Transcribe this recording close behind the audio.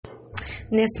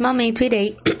Nesse momento,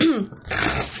 irei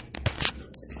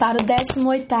para o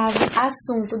 18º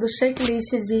assunto do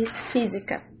checklist de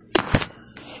física.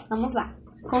 Vamos lá.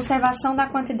 Conservação da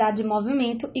quantidade de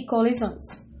movimento e colisões.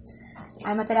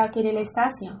 Aí o material que ele está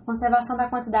assim, ó. Conservação da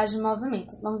quantidade de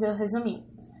movimento. Vamos ver o resuminho.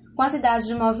 Quantidade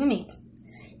de movimento.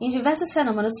 Em diversos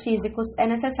fenômenos físicos, é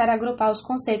necessário agrupar os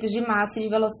conceitos de massa e de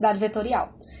velocidade vetorial.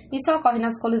 Isso ocorre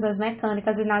nas colisões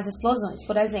mecânicas e nas explosões,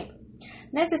 por exemplo.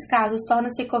 Nesses casos,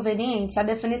 torna-se conveniente a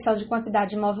definição de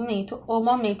quantidade de movimento ou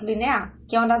momento linear,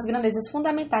 que é uma das grandezas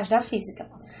fundamentais da física.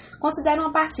 Considere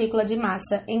uma partícula de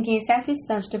massa em que em certo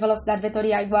instante de velocidade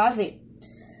vetorial igual a v.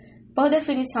 Por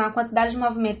definição, a quantidade de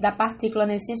movimento da partícula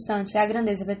nesse instante é a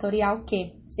grandeza vetorial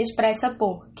Q, expressa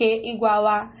por Q igual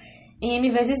a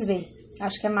m vezes v.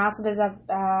 Acho que é massa vezes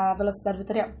a velocidade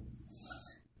vetorial.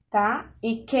 Tá?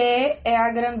 E Q é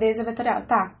a grandeza vetorial.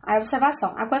 Tá, aí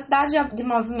observação. A quantidade de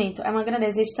movimento é uma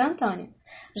grandeza instantânea,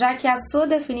 já que a sua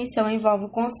definição envolve o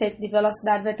conceito de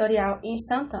velocidade vetorial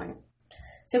instantânea.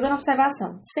 Segunda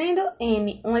observação. Sendo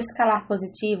m um escalar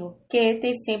positivo, Q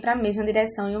tem sempre a mesma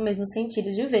direção e o mesmo sentido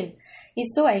de v.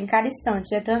 Isto é, em cada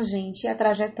instante é tangente à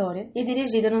trajetória e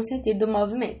dirigida no sentido do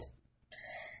movimento.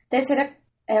 Terceira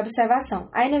observação.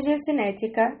 A energia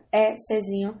cinética,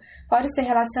 Czinho, pode ser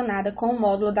relacionada com o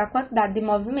módulo da quantidade de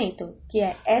movimento, que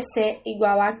é EC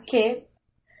igual a Q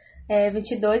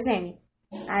 22m.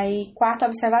 Aí, quarta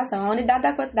observação. A unidade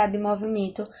da quantidade de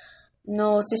movimento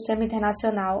no sistema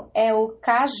internacional é o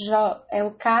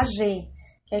kg,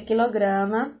 que é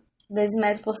quilograma vezes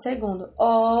metro por segundo,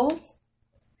 ou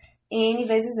N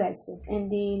vezes S, N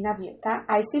de navio, tá?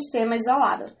 Aí, sistema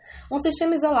isolado. Um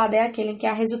sistema isolado é aquele em que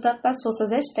a resultante das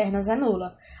forças externas é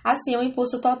nula. Assim, o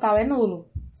impulso total é nulo.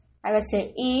 Aí vai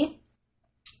ser I,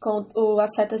 com a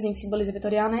setazinha que simboliza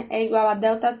vetorial, né? É igual a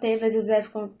ΔT vezes F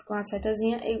com a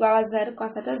setazinha, é igual a zero com a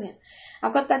setazinha.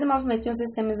 A quantidade de movimento de um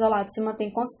sistema isolado se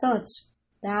mantém constante,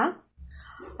 tá?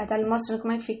 Aí tá ali mostrando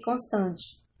como é que fica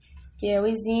constante. Que é o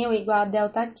Izinho igual a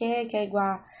ΔQ, que é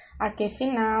igual a Q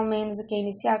final, menos a Q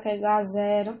inicial, que é igual a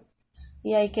zero.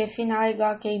 E aí Q final é igual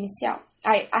a Q inicial.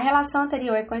 Aí, a relação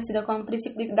anterior é conhecida como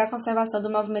princípio da conservação do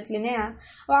movimento linear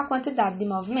ou a quantidade de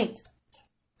movimento.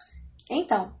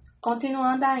 Então,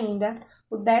 continuando ainda,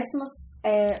 o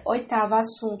 18º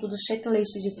assunto do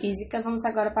checklist de física, vamos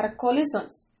agora para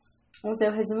colisões. Vamos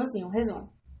ver o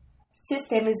resumo.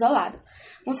 Sistema isolado.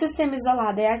 Um sistema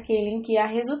isolado é aquele em que a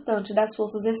resultante das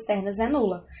forças externas é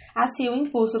nula. Assim, o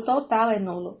impulso total é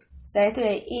nulo. Certo? E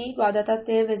aí, I igual a ΔT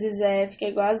vezes F, que é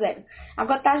igual a zero. A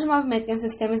quantidade de movimento de um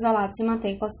sistema isolado se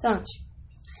mantém constante.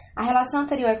 A relação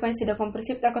anterior é conhecida como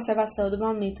princípio da conservação do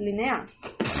momento linear.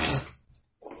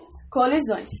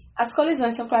 Colisões. As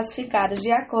colisões são classificadas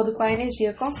de acordo com a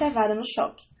energia conservada no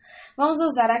choque. Vamos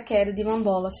usar a queda de uma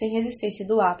bola sem resistência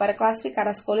do ar para classificar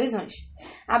as colisões.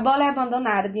 A bola é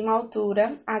abandonada de uma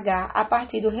altura h a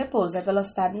partir do repouso, a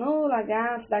velocidade nula,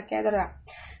 h antes da queda h.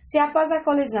 Se após a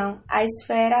colisão a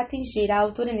esfera atingir a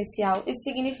altura inicial, isso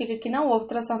significa que não houve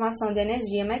transformação de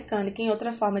energia mecânica em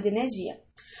outra forma de energia.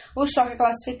 O choque é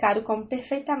classificado como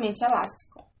perfeitamente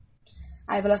elástico.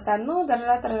 Aí velocidade nula,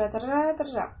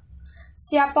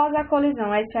 Se após a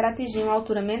colisão a esfera atingir uma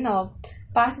altura menor,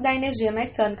 parte da energia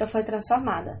mecânica foi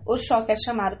transformada. O choque é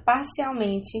chamado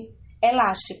parcialmente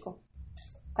elástico.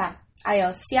 Tá. Aí,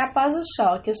 ó, se após o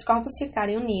choque os corpos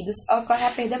ficarem unidos, ocorre a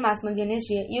perda máxima de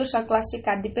energia e o choque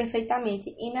classificado de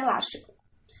perfeitamente inelástico.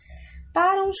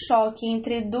 Para um choque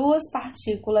entre duas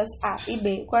partículas A e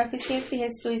B, o coeficiente de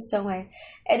restituição é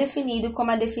definido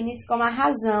como a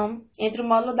razão entre o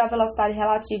módulo da velocidade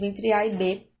relativa entre A e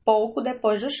B pouco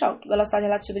depois do choque, velocidade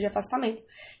relativa de afastamento,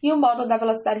 e o módulo da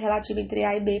velocidade relativa entre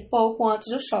A e B pouco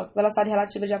antes do choque, velocidade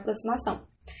relativa de aproximação.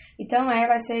 Então,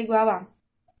 vai ser igual a...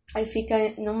 Aí fica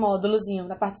no módulozinho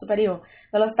da parte superior.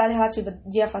 Velocidade relativa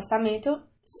de afastamento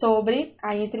sobre,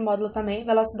 aí entre módulo também,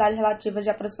 velocidade relativa de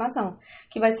aproximação,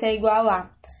 que vai ser igual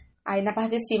a... Aí na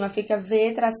parte de cima fica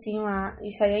V tracinho A,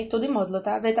 isso aí é tudo em módulo,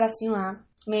 tá? V tracinho A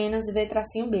menos V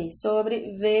tracinho B,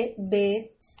 sobre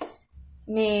VB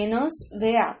menos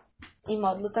VA, em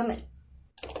módulo também.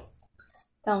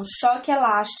 Então, choque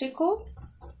elástico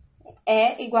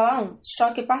é igual a 1.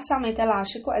 Choque parcialmente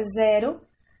elástico é 0.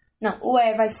 Não, o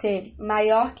E vai ser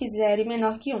maior que 0 e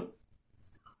menor que 1.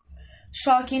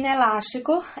 Choque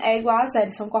inelástico é igual a 0,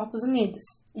 são corpos unidos.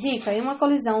 Dica, em uma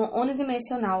colisão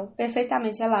unidimensional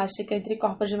perfeitamente elástica entre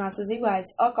corpos de massas iguais,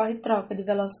 ocorre troca de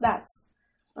velocidades.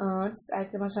 Antes, aí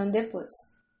estou mostrando depois.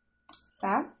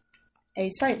 Tá? É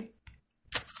isso aí.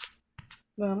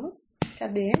 Vamos.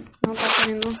 Cadê? Não está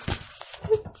querendo...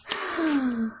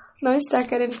 Não está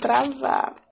querendo travar.